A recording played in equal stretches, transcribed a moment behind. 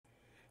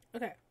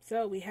Okay,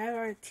 so we have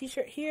our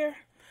t-shirt here.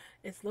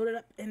 It's loaded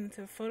up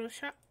into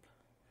Photoshop.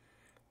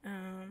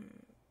 Um,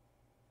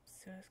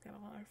 so it's got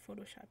a lot of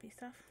Photoshoppy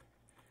stuff.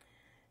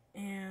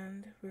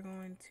 And we're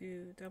going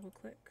to double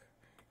click.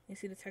 You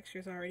see the texture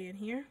is already in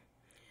here.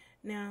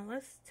 Now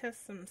let's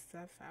test some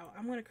stuff out.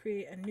 I'm going to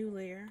create a new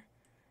layer.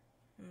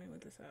 Let me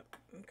move this up.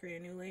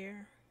 Create a new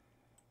layer.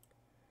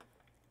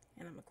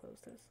 And I'm going to close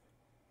this.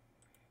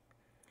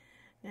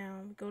 Now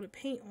we go to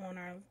paint on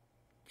our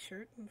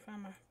shirt. Let me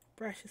find my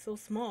brush. It's so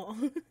small.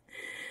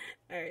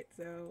 Alright,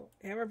 so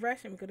we have our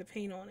brush and we go to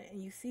paint on it.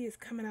 And you see it's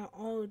coming out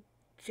all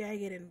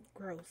jagged and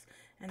gross.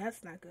 And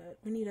that's not good.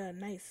 We need a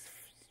nice,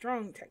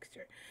 strong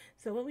texture.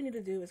 So what we need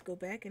to do is go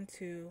back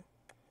into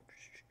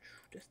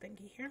this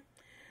thingy here.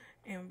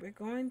 And we're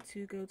going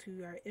to go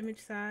to our image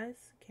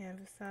size,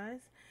 canvas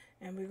size.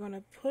 And we're going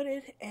to put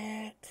it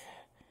at,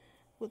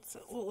 what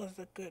was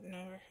a good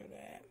number for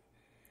that?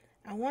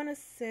 I want to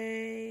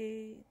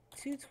say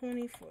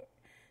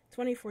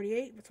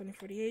 2048, but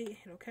 2048,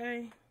 hit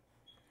OK.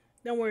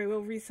 Don't worry,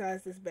 we'll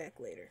resize this back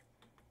later.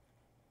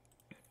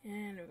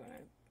 And we're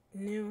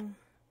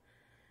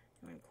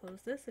going to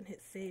close this and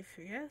hit save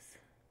for yes.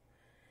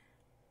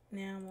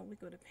 Now when we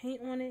go to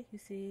paint on it, you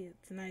see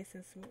it's nice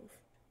and smooth.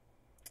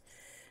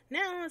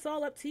 Now it's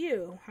all up to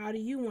you. How do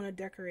you want to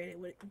decorate it?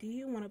 What do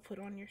you want to put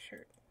on your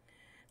shirt?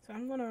 So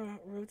I'm going to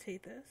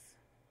rotate this.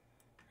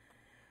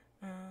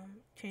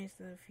 Change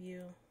the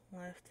view,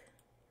 left,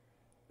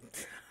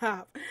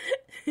 top,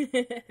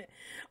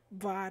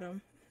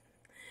 bottom.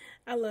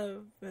 I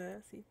love,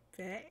 see,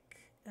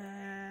 back,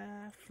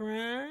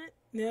 front,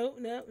 nope,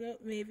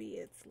 maybe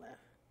it's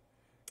left.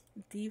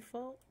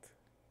 Default,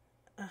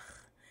 ugh,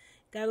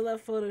 gotta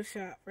love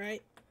Photoshop,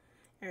 right?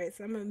 Alright,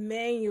 so I'm gonna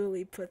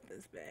manually put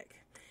this back.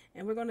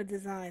 And we're going to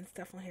design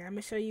stuff on here. I'm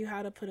going to show you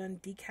how to put on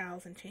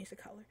decals and change the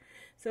color.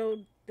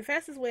 So the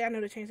fastest way I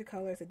know to change the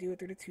color is to do it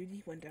through the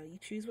 2D window. You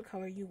choose what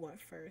color you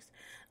want first.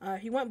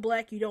 If you want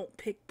black, you don't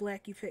pick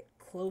black. You pick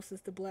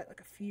closest to black,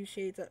 like a few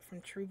shades up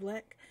from true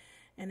black.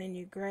 And then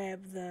you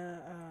grab the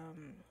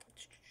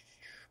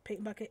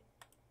paint bucket,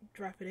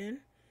 drop it in.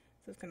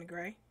 So it's kind of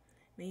gray.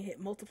 Then you hit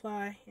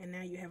multiply, and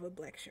now you have a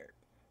black shirt.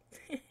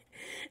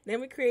 Then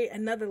we create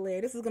another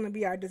layer. This is going to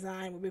be our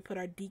design where we put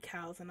our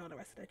decals and all the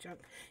rest of that junk.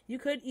 You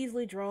could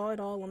easily draw it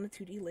all on the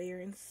 2D layer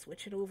and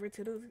switch it over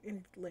to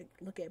and like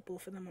look at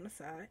both of them on the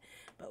side.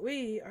 But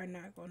we are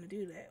not going to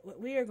do that. What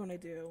we are going to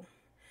do,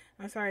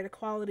 I'm sorry, the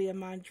quality of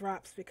mine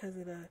drops because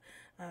of the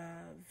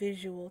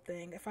visual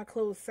thing. If I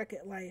close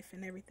Second Life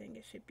and everything,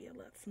 it should be a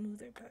lot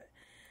smoother. But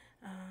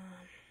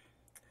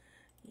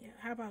yeah,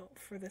 how about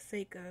for the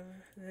sake of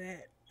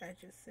that I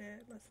just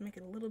said, let's make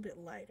it a little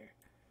bit lighter.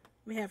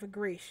 We have a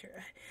gray shirt.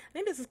 I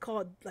think this is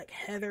called like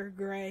heather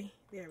gray.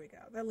 There we go.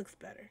 That looks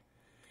better.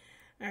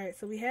 Alright,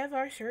 so we have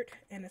our shirt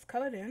and it's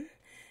colored in.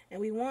 And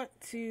we want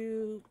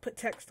to put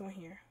text on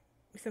here.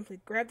 We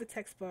simply grab the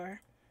text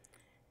bar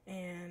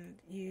and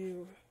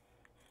you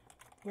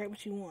write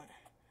what you want.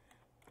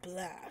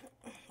 Blah.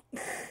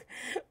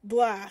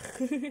 Blah.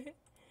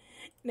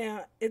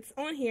 Now, it's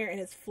on here and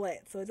it's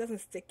flat, so it doesn't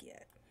stick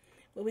yet.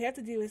 What we have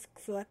to do is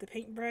select the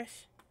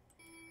paintbrush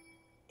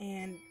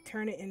and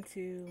turn it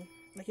into...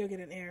 Like, you'll get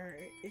an error.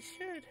 It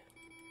should.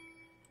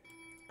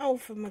 Oh,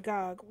 for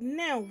Magog.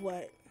 Now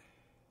what?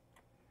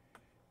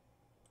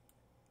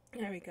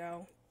 There we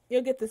go.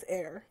 You'll get this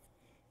error.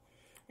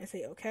 And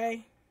say,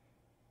 okay.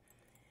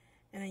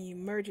 And then you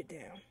merge it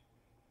down.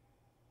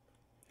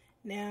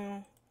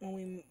 Now, when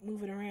we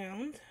move it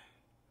around,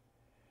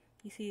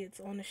 you see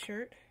it's on the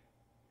shirt.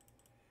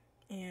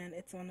 And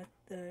it's on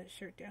the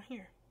shirt down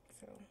here.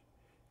 So...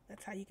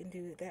 That's how you can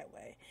do it that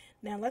way.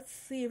 Now let's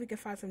see if we can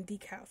find some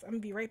decals. I'm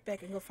going to be right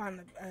back and go find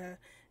a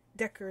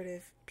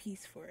decorative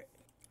piece for it.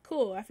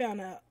 Cool, I found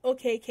a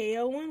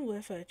OKKO one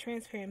with a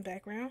transparent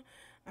background.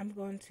 I'm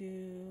going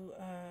to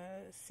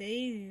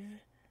save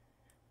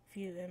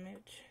view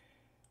image.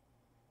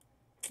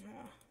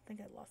 Oh, I think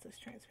I lost this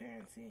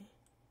transparency.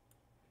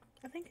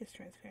 I think it's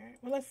transparent.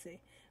 Well, let's see.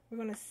 We're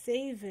going to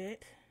save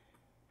it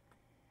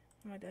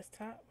on my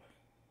desktop.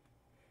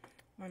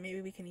 Or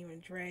maybe we can even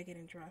drag it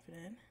and drop it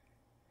in.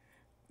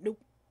 Nope.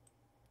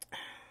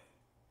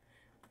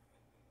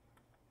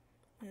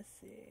 Let's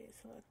see.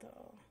 Select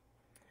all.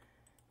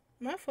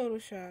 My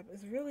Photoshop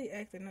is really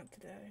acting up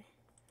today.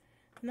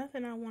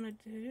 Nothing I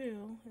wanted to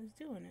do is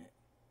doing it.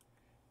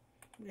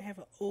 They have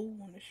an O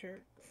on the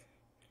shirt.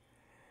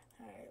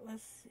 Alright,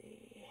 let's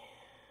see.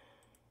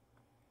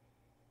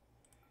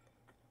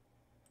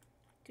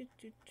 Okay,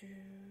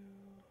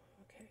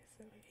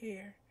 so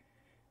here.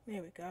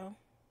 There we go.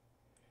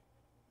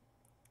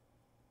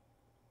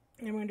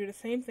 And we're going to do the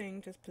same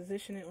thing, just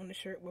position it on the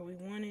shirt where we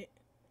want it.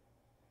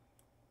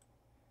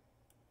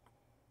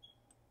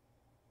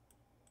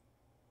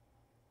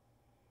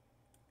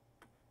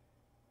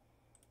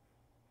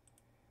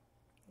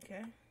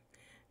 Okay.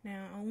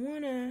 Now, I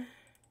want to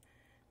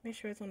make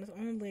sure it's on its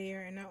own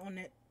layer and not on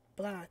that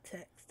blah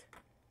text.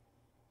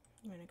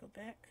 I'm going to go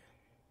back.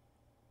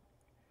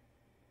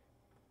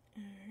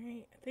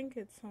 Alright, I think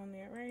it's on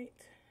there, right?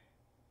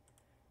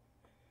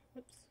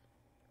 Whoops.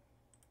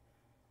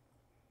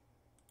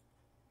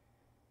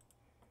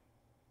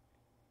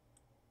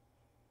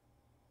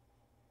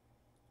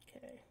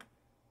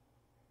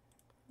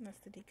 That's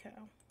the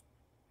decal.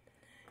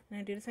 And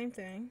I do the same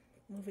thing.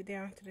 Move it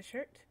down to the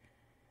shirt.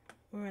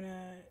 We're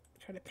gonna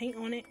try to paint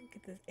on it,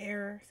 get this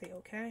error, say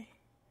okay.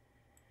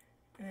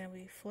 And then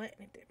we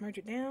flatten it, merge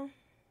it down.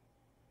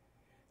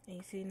 And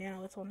you see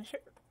now it's on the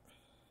shirt.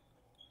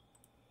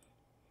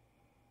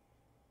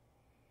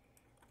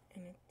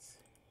 And it's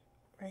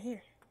right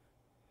here.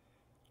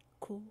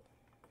 Cool,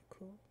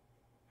 cool.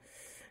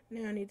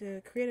 Now I need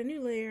to create a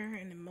new layer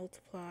and then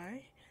multiply.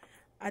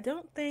 I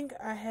don't think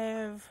I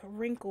have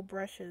wrinkle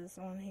brushes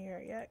on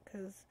here yet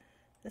because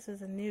this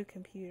is a new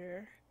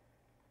computer.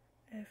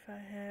 If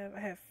I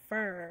have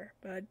fur,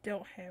 but I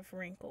don't have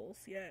wrinkles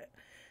yet.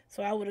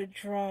 So I would have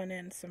drawn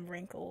in some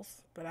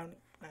wrinkles, but I'm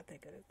not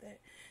that good at that.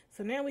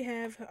 So now we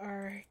have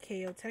our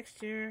KO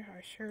texture,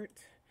 our shirt.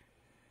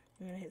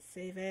 I'm going to hit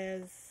save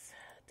as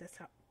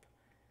desktop.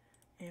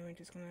 And we're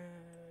just going to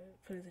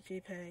put it as a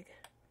JPEG,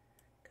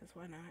 because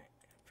why not?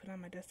 Put it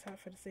on my desktop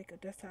for the sake of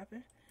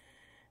desktoping.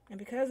 And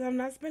because I'm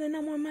not spending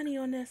no more money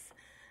on this,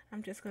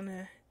 I'm just going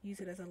to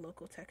use it as a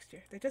local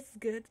texture. They're just as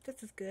good,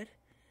 just as good.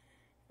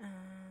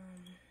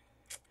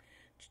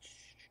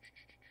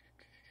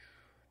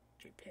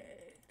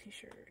 JPEG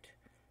t-shirt.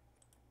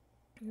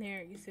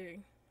 There, you see.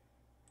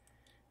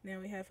 Now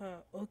we have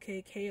a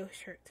OK KO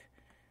shirt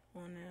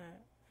on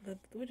the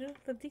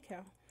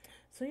decal.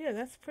 So yeah,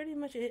 that's pretty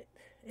much it.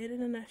 It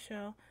in a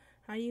nutshell.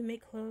 How you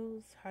make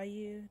clothes, how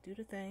you do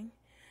the thing.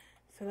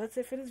 So that's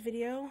it for this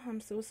video. I'm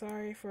so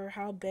sorry for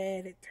how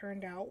bad it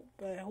turned out,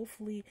 but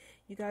hopefully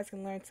you guys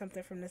can learn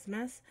something from this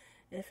mess.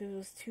 If it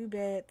was too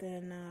bad,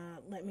 then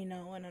let me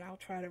know, and then I'll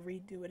try to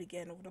redo it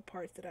again over the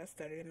parts that I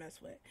started to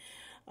mess with.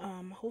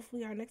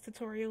 Hopefully our next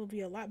tutorial will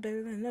be a lot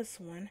better than this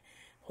one.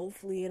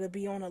 Hopefully it'll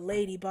be on a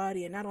lady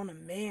body and not on a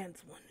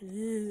man's one.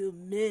 Ew,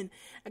 men.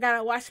 I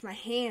gotta wash my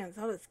hands.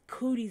 All this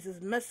cooties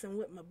is messing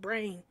with my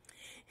brain.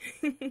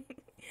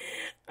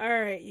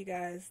 Alright, you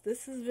guys.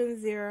 This has been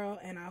Zero,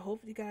 and I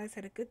hope you guys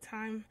had a good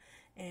time.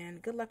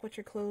 And good luck with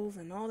your clothes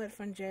and all that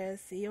fun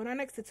jazz. See you on our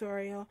next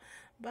tutorial.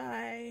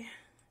 Bye.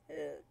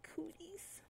 Cooties.